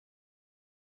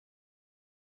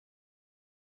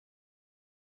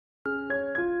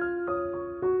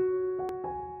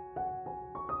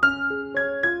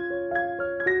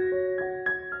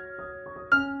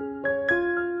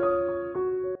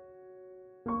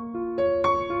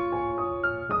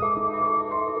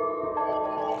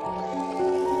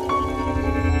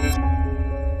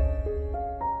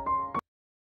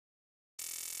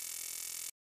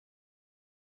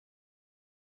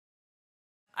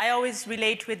always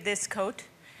relate with this quote,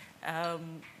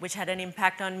 which had an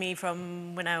impact on me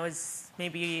from when I was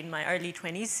maybe in my early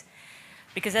 20s.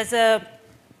 Because as a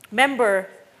member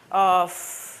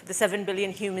of the 7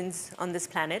 billion humans on this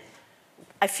planet,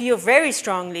 I feel very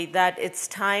strongly that it's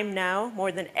time now,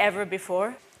 more than ever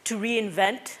before, to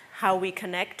reinvent how we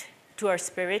connect to our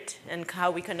spirit and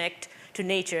how we connect to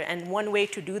nature. And one way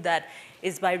to do that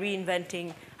is by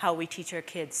reinventing how we teach our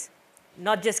kids.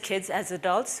 Not just kids, as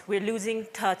adults, we're losing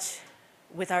touch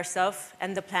with ourselves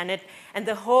and the planet and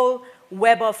the whole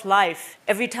web of life.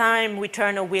 Every time we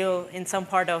turn a wheel in some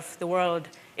part of the world,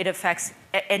 it affects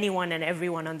anyone and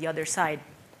everyone on the other side.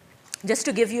 Just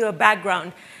to give you a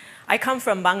background, I come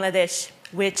from Bangladesh,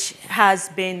 which has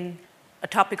been a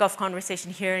topic of conversation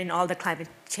here in all the climate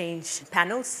change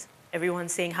panels.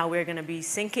 Everyone's saying how we're going to be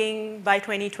sinking by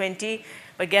 2020,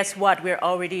 but guess what? We're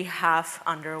already half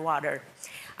underwater.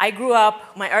 I grew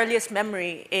up, my earliest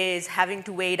memory is having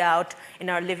to wade out in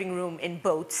our living room in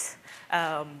boats.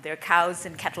 There are cows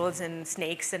and kettles and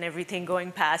snakes and everything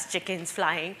going past, chickens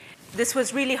flying. This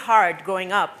was really hard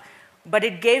growing up, but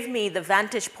it gave me the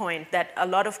vantage point that a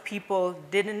lot of people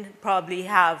didn't probably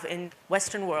have in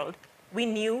Western world. We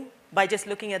knew by just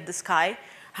looking at the sky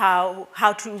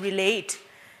how to relate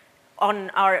on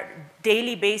our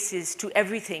daily basis to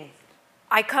everything.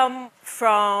 I come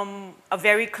from a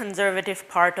very conservative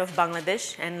part of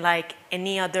Bangladesh, and like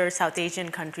any other South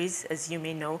Asian countries, as you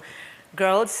may know,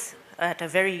 girls at a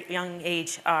very young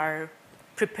age are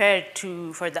prepared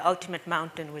for the ultimate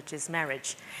mountain, which is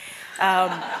marriage.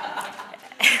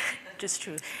 Just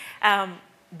true.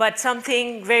 But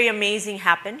something very amazing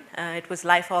happened. It was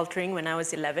life-altering when I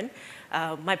was 11.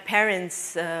 My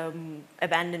parents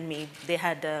abandoned me. They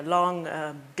had a long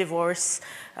divorce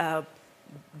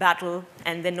battle,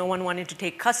 and then no one wanted to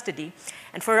take custody.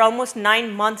 And for almost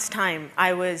 9 months' time,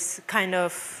 I was kind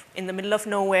of in the middle of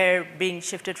nowhere, being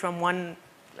shifted from one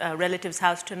relative's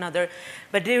house to another.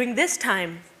 But during this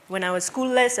time, when I was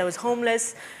schoolless, I was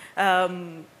homeless,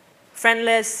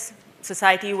 friendless,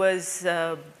 society was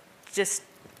just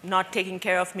not taking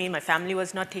care of me, my family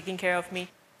was not taking care of me.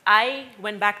 I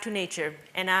went back to nature,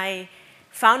 and I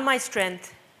found my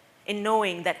strength in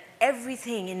knowing that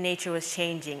everything in nature was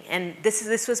changing. And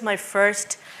this was my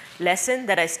first lesson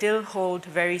that I still hold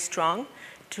very strong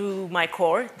to my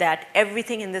core, that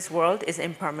everything in this world is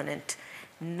impermanent.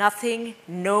 Nothing,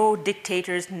 no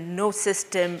dictators, no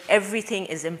system, everything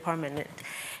is impermanent.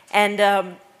 And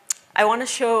I want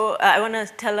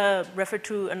to refer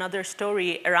to another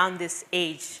story around this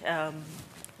age,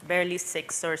 barely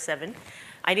 6 or 7.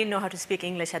 I didn't know how to speak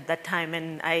English at that time,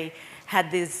 and I had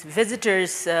these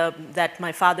visitors that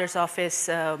my father's office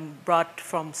brought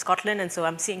from Scotland, and so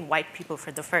I'm seeing white people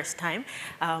for the first time.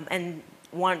 And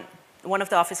one of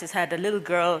the officers had a little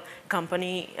girl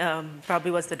company, probably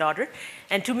was the daughter,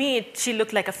 and to me she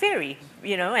looked like a fairy,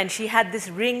 you know, and she had this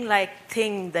ring-like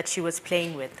thing that she was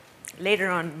playing with. Later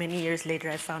on, many years later,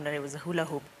 I found out it was a hula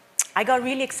hoop. I got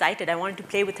really excited. I wanted to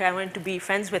play with her. I wanted to be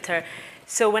friends with her.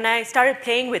 So when I started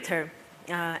playing with her,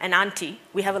 an auntie,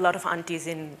 we have a lot of aunties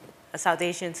in South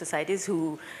Asian societies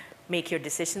who make your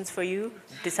decisions for you,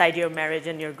 decide your marriage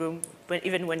and your groom,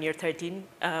 even when you're 13.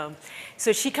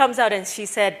 So she comes out and she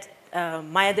said,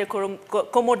 Mayader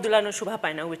komor dulano shubha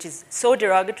paina, which is so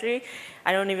derogatory.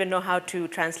 I don't even know how to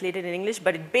translate it in English,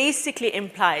 but it basically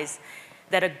implies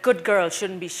that a good girl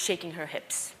shouldn't be shaking her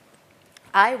hips.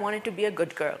 I wanted to be a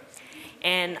good girl,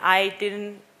 and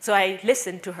so I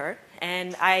listened to her,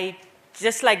 and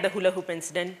just like the hula hoop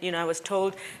incident, you know, I was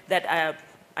told that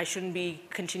I shouldn't be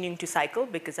continuing to cycle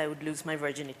because I would lose my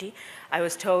virginity. I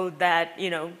was told that, you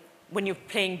know, when you're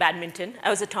playing badminton, I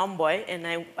was a tomboy, and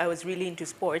I was really into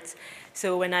sports.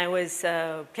 So when I was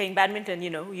playing badminton, you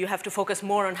know, you have to focus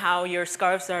more on how your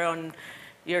scarves are on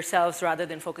yourselves rather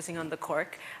than focusing on the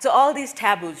cork. So all these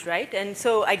taboos, right? And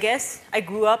so I guess I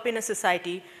grew up in a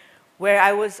society where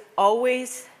I was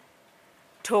always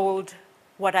told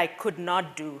what I could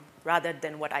not do rather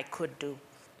than what I could do.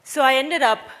 So I ended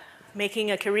up making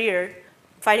a career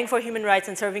fighting for human rights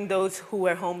and serving those who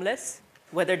were homeless,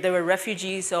 whether they were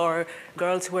refugees or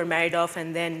girls who were married off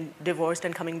and then divorced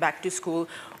and coming back to school,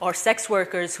 or sex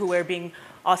workers who were being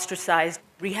ostracized,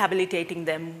 rehabilitating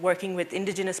them, working with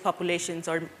indigenous populations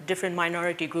or different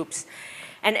minority groups.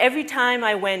 And every time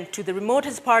I went to the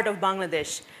remotest part of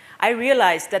Bangladesh, I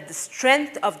realized that the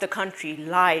strength of the country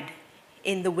lied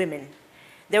in the women.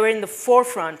 They were in the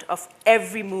forefront of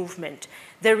every movement.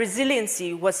 Their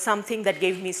resiliency was something that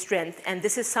gave me strength, and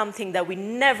this is something that we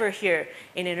never hear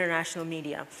in international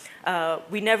media.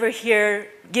 We never hear,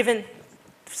 given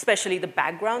especially the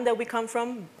background that we come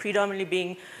from, predominantly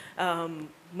being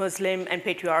Muslim and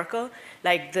patriarchal,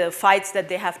 like the fights that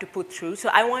they have to put through. So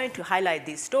I wanted to highlight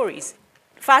these stories.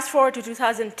 Fast forward to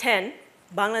 2010,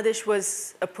 Bangladesh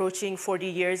was approaching 40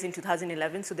 years in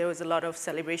 2011, so there was a lot of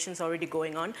celebrations already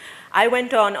going on. I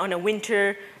went on a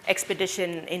winter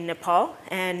expedition in Nepal,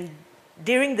 and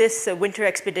during this winter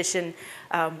expedition,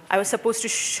 I was supposed to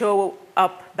show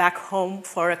up back home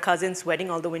for a cousin's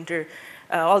wedding. All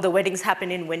the weddings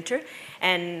happen in winter,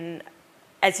 and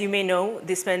as you may know,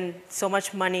 they spend so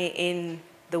much money in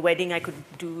the wedding. I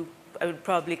would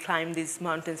probably climb these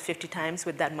mountains 50 times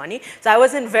with that money. So I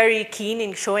wasn't very keen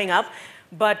in showing up,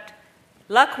 but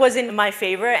luck was in my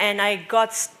favor, and I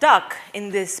got stuck in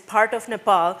this part of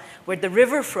Nepal where the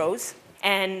river froze,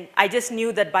 and I just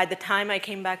knew that by the time I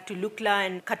came back to Lukla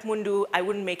and Kathmandu, I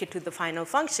wouldn't make it to the final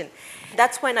function.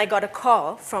 That's when I got a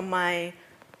call from my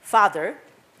father,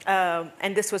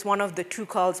 and this was one of the 2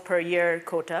 calls per year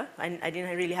quota. I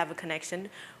didn't really have a connection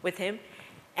with him.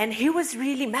 And he was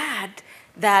really mad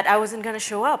that I wasn't going to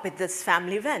show up at this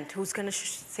family event. Who's going to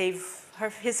save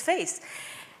his face?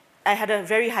 I had a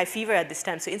very high fever at this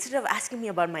time, so instead of asking me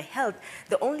about my health,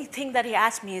 the only thing that he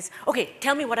asked me is, okay,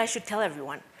 tell me what I should tell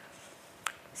everyone.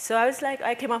 So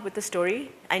I came up with the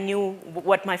story. I knew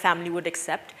what my family would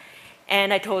accept,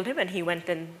 and I told him, and he went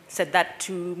and said that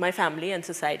to my family and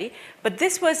society. But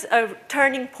this was a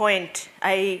turning point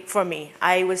for me.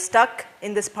 I was stuck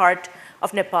in this part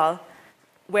of Nepal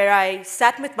where I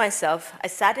sat with myself, I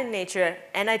sat in nature,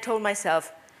 and I told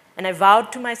myself, and I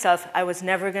vowed to myself I was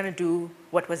never going to do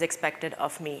what was expected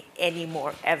of me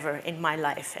anymore, ever in my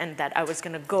life, and that I was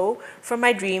going to go for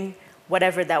my dream,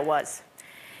 whatever that was.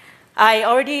 I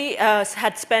already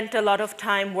had spent a lot of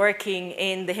time working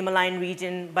in the Himalayan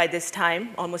region by this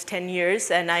time, almost 10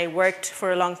 years, and I worked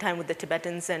for a long time with the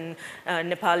Tibetans and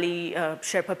Nepali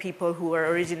Sherpa people who were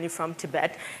originally from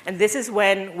Tibet. And this is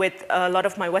when, with a lot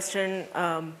of my Western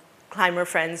climber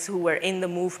friends who were in the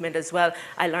movement as well,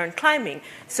 I learned climbing.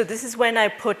 So this is when I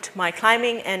put my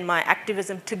climbing and my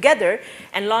activism together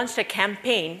and launched a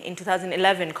campaign in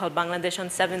 2011 called Bangladesh on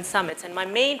 7 Summits. And my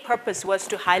main purpose was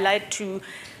to highlight to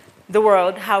the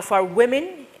world how far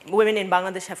women in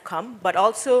Bangladesh have come, but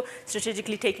also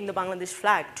strategically taking the Bangladesh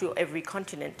flag to every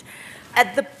continent.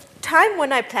 At the time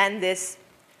when I planned this,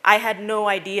 I had no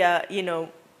idea,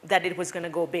 that it was going to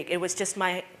go big. It was just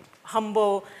my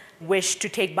humble wish to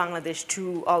take Bangladesh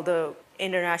to all the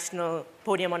international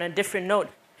podium on a different note.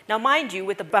 Now, mind you,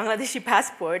 with the Bangladeshi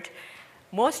passport,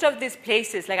 most of these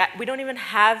places, we don't even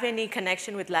have any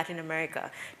connection with Latin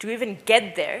America. To even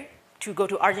get there, to go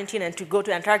to Argentina and to go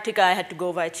to Antarctica, I had to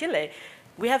go via Chile.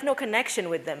 We have no connection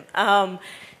with them.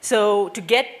 So to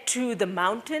get to the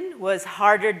mountain was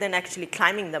harder than actually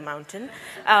climbing the mountain.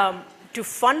 To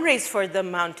fundraise for the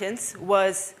mountains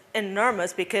was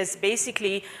enormous because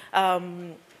basically,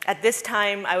 at this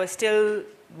time, I was still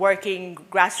working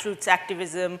grassroots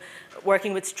activism,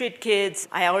 working with street kids.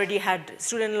 I already had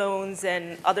student loans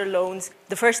and other loans.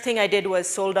 The first thing I did was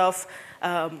sold off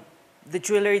the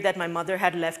jewelry that my mother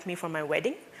had left me for my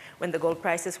wedding. When the gold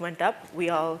prices went up, we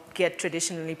all get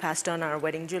traditionally passed on our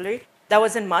wedding jewelry. That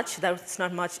wasn't much. That's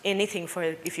not much anything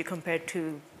if you compare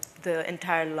to the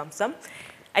entire lump sum.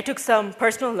 I took some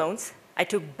personal loans. I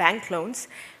took bank loans.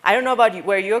 I don't know about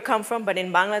where you come from, but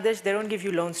in Bangladesh, they don't give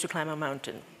you loans to climb a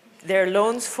mountain. There are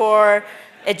loans for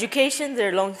education, there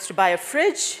are loans to buy a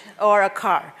fridge or a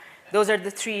car. Those are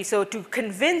the 3. So to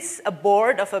convince a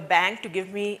board of a bank to give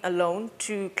me a loan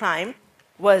to climb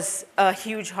was a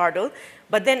huge hurdle.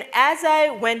 But then as I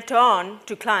went on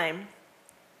to climb,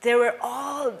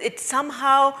 it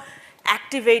somehow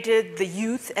activated the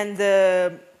youth and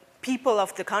the people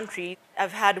of the country.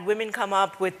 I've had women come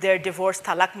up with their divorce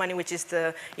talak money, which is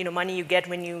the money you get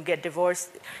when you get divorced.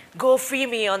 Go free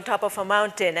me on top of a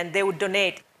mountain, and they would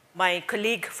donate. My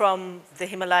colleague from the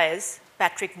Himalayas,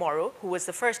 Patrick Morrow, who was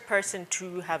the first person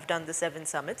to have done the 7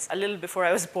 summits, a little before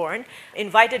I was born,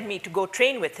 invited me to go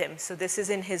train with him. So this is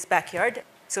in his backyard.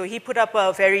 So he put up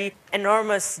a very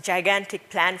enormous, gigantic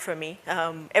plan for me.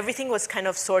 Everything was kind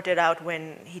of sorted out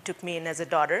when he took me in as a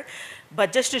daughter.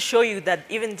 But just to show you that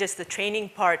even just the training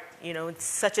part, it's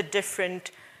such a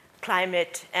different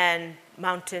climate and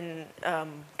mountain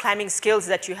climbing skills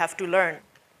that you have to learn.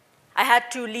 I had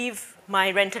to leave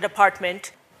my rented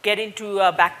apartment, get into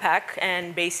a backpack,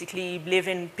 and basically live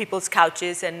in people's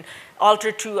couches and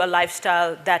alter to a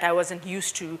lifestyle that I wasn't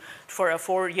used to for a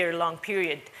 4-year-long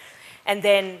period. And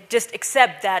then just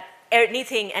accept that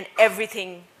anything and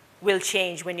everything will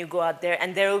change when you go out there,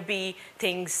 and there will be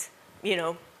things,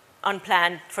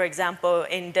 unplanned. For example,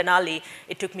 in Denali,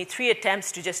 it took me 3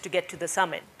 attempts to get to the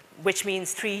summit, which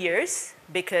means 3 years,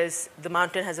 because the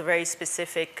mountain has a very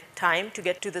specific time to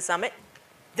get to the summit.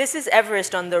 This is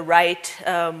Everest on the right.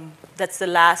 That's the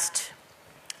last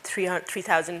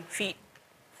 3,000 feet.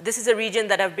 This is a region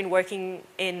that I've been working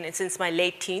in since my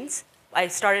late teens. I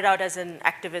started out as an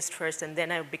activist first, and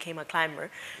then I became a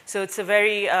climber. So it's a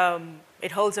very,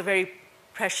 it holds a very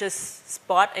precious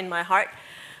spot in my heart.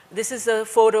 This is a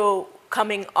photo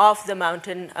coming off the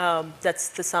mountain. That's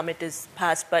the summit is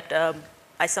past, but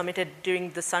I summited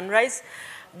during the sunrise.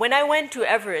 When I went to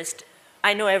Everest,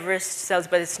 I know Everest sells,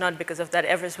 but it's not because of that.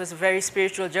 Everest was a very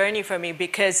spiritual journey for me,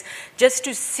 because just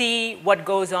to see what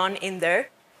goes on in there.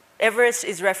 Everest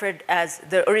is referred as,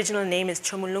 the original name is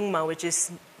Chomulungma, which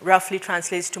is roughly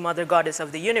translates to Mother Goddess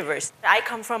of the Universe. I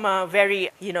come from a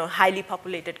very, highly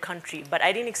populated country, but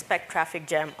I didn't expect traffic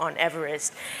jam on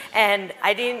Everest. And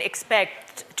I didn't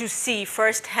expect to see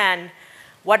firsthand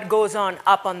what goes on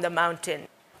up on the mountain.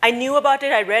 I knew about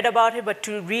it, I read about it, but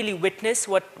to really witness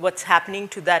what's happening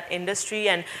to that industry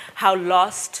and how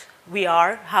lost we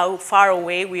are, how far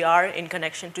away we are in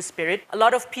connection to spirit. A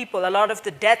lot of people, a lot of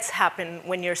the deaths happen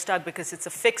when you're stuck, because it's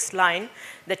a fixed line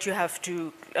that you have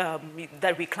to,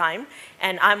 that we climb.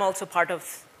 And I'm also part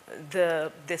of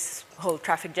this whole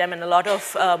traffic jam, and a lot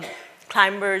of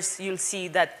climbers, you'll see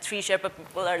that 3 Sherpa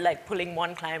people are like pulling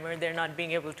one climber, they're not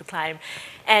being able to climb.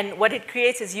 And what it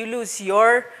creates is you lose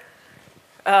your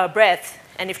breath,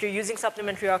 and if you're using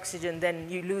supplementary oxygen, then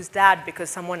you lose that because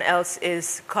someone else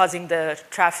is causing the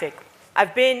traffic.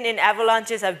 I've been in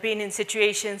avalanches, I've been in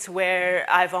situations where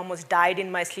I've almost died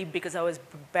in my sleep because I was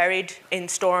buried in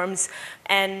storms,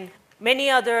 and many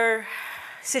other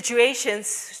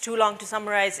situations, too long to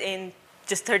summarize in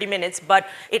just 30 minutes, but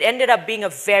it ended up being a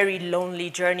very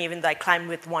lonely journey, even though I climbed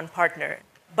with one partner.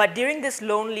 But during this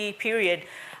lonely period,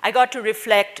 I got to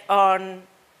reflect on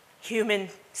human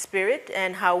spirit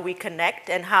and how we connect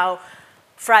and how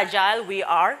fragile we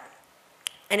are.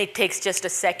 And it takes just a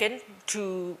second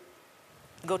to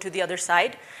go to the other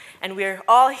side. And we're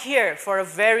all here for a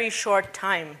very short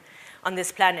time on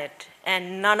this planet.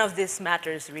 And none of this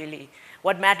matters, really.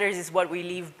 What matters is what we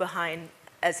leave behind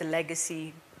as a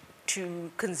legacy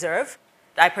to conserve.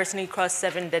 I personally crossed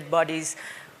 7 dead bodies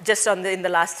just in the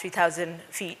last 3,000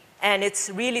 feet. And it's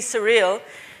really surreal,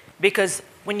 because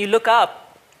when you look up,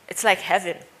 it's like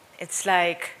heaven. It's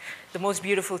like the most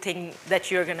beautiful thing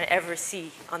that you're going to ever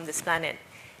see on this planet.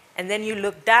 And then you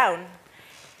look down,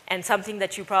 and something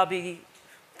that you probably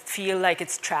feel like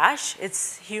it's trash,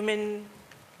 it's human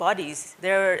bodies.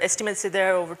 There are estimates that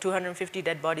there are over 250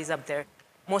 dead bodies up there.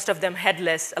 Most of them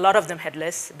headless, a lot of them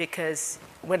headless, because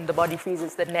when the body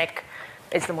freezes, the neck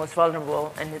is the most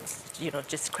vulnerable, and it's,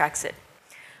 just cracks it.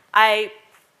 I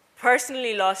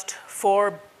personally lost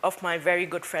 4 of my very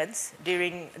good friends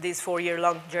during these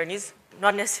 4-year-long journeys,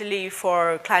 not necessarily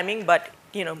for climbing, but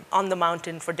on the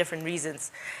mountain for different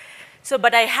reasons. So,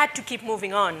 but I had to keep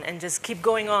moving on and just keep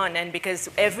going on, and because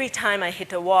every time I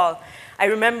hit a wall, I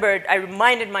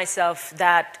reminded myself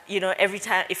that every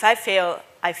time, if I fail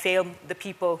the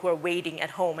people who are waiting at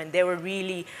home, and they were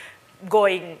really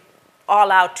going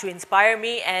all out to inspire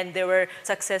me, and there were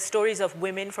success stories of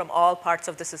women from all parts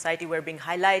of the society were being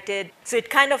highlighted. So it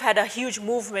kind of had a huge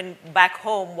movement back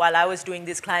home while I was doing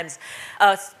these climbs.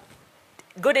 A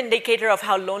good indicator of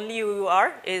how lonely you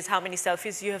are is how many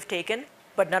selfies you have taken,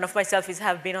 but none of my selfies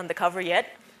have been on the cover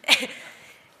yet.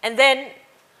 And then,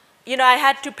 I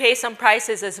had to pay some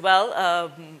prices as well.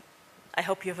 I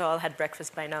hope you've all had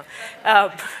breakfast by now.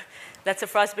 That's a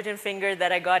frostbitten finger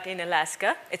that I got in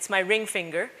Alaska. It's my ring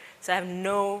finger. So I have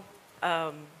no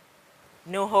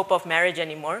hope of marriage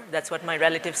anymore. That's what my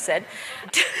relatives said.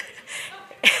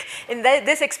 In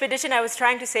this expedition, I was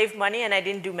trying to save money, and I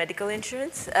didn't do medical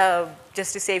insurance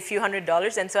just to save a few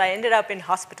 $100s. And so I ended up in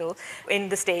hospital in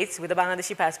the States with a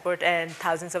Bangladeshi passport and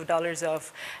thousands of dollars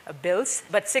of bills.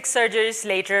 But 6 surgeries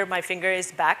later, my finger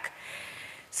is back.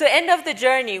 So end of the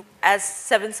journey, as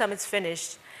 7 summits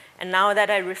finished, and now that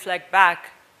I reflect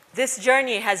back, this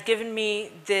journey has given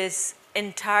me this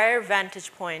entire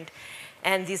vantage point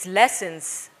and these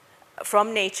lessons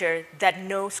from nature that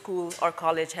no school or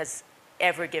college has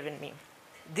ever given me.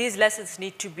 These lessons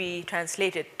need to be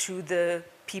translated to the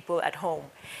people at home.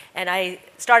 And I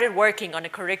started working on a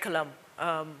curriculum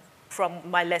from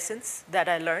my lessons that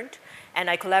I learned, and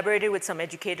I collaborated with some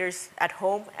educators at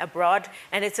home, abroad,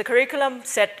 and it's a curriculum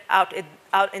set out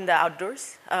in the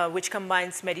outdoors, which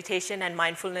combines meditation and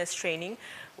mindfulness training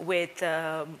with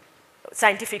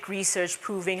scientific research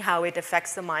proving how it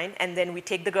affects the mind, and then we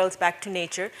take the girls back to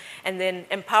nature and then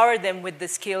empower them with the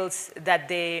skills that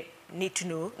they need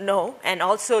to know, and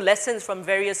also lessons from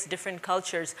various different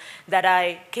cultures that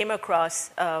I came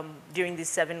across during these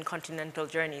 7 continental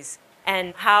journeys.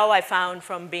 and how I found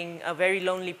from being a very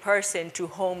lonely person to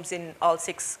homes in all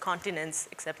 6 continents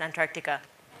except Antarctica.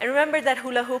 And remember that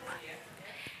hula hoop?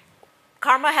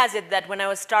 Karma has it that when I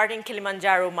was starting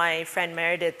Kilimanjaro, my friend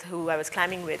Meredith, who I was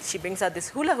climbing with, she brings out this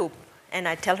hula hoop. And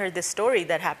I tell her this story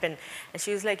that happened. And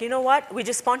she was like, you know what? We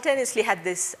just spontaneously had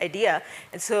this idea.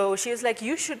 And so she was like,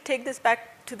 you should take this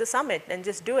back to the summit and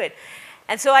just do it.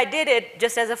 And so I did it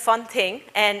just as a fun thing.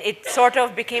 And it sort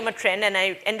of became a trend. And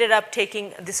I ended up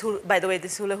taking this, by the way,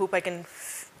 this hula hoop, I can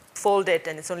fold it.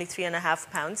 And it's only 3.5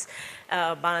 pounds,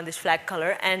 Bangladesh flag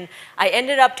color. And I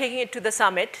ended up taking it to the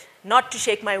summit, not to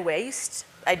shake my waist.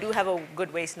 I do have a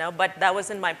good waist now, but that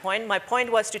wasn't my point. My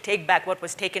point was to take back what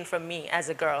was taken from me as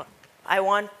a girl. I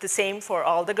want the same for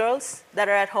all the girls that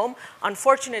are at home.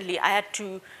 Unfortunately, I had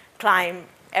to climb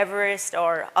Everest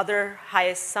or other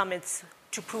highest summits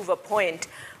to prove a point.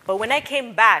 But when I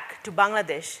came back to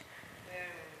Bangladesh,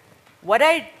 what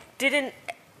I didn't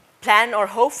plan or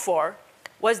hope for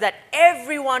was that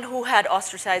everyone who had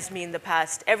ostracized me in the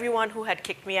past, everyone who had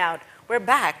kicked me out, were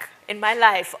back in my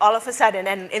life all of a sudden.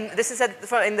 And this is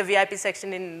in the VIP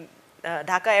section in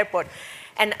Dhaka airport.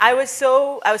 And I was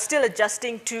still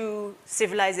adjusting to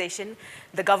civilization.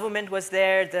 The government was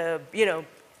there,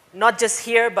 not just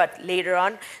here, but later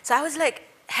on. So I was like,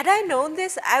 had I known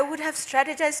this, I would have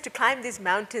strategized to climb these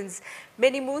mountains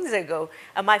many moons ago.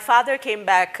 My father came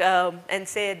back and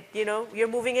said, you're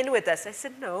moving in with us. I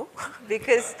said, no,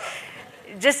 because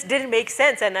it just didn't make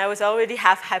sense, and I was already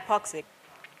half hypoxic.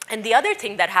 And the other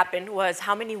thing that happened was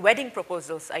how many wedding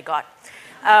proposals I got.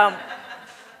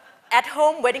 At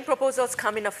home, wedding proposals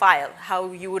come in a file,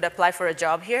 how you would apply for a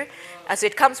job here. So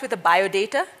it comes with the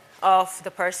biodata of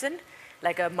the person,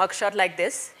 like a mugshot like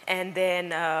this, and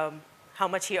then how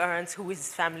much he earns, who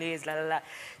his family is, la, la, la.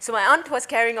 So my aunt was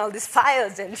carrying all these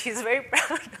files, and she's very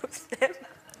proud of them.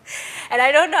 And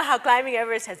I don't know how climbing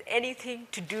Everest has anything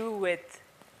to do with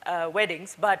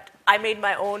weddings, but I made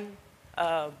my own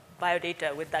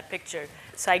biodata with that picture.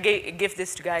 So I give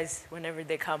this to guys whenever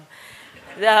they come.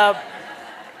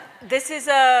 This is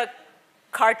a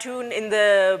cartoon in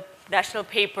the national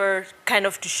paper, kind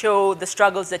of to show the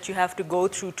struggles that you have to go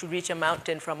through to reach a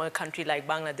mountain from a country like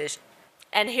Bangladesh.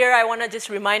 And here I want to just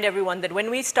remind everyone that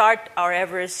when we start our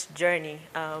Everest journey,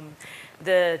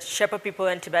 the Sherpa people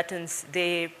and Tibetans,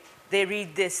 they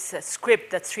read this script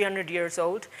that's 300 years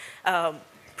old,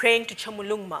 praying to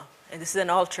Chomulungma, and this is an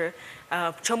altar,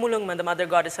 Chomulungma, the mother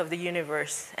goddess of the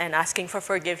universe, and asking for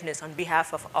forgiveness on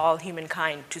behalf of all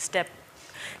humankind to step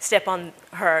on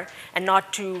her, and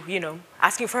not to,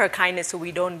 asking for her kindness so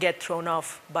we don't get thrown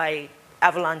off by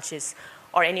avalanches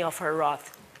or any of her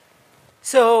wrath.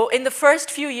 So in the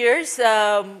first few years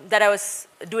that I was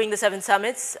doing the 7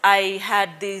 summits, I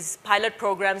had these pilot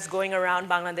programs going around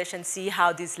Bangladesh and see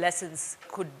how these lessons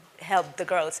could help the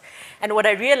girls. And what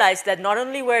I realized that not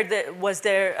only was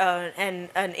there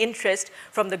an interest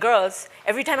from the girls,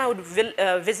 every time I would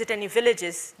visit any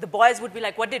villages, the boys would be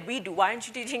like, what did we do? Why aren't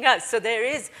you teaching us? So there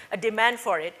is a demand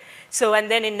for it. So,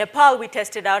 and then in Nepal, we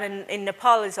tested out, and in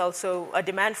Nepal is also a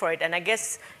demand for it. And I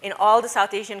guess in all the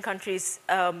South Asian countries,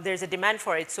 there's a demand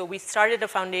for it. So we started a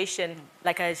foundation,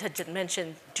 like I had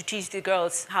mentioned, to teach the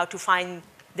girls how to find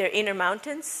their inner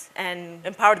mountains and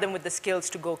empower them with the skills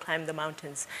to go climb the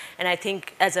mountains. And I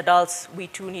think as adults, we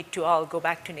too need to all go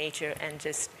back to nature and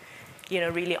just,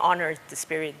 really honor the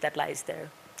spirit that lies there.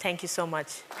 Thank you so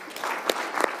much.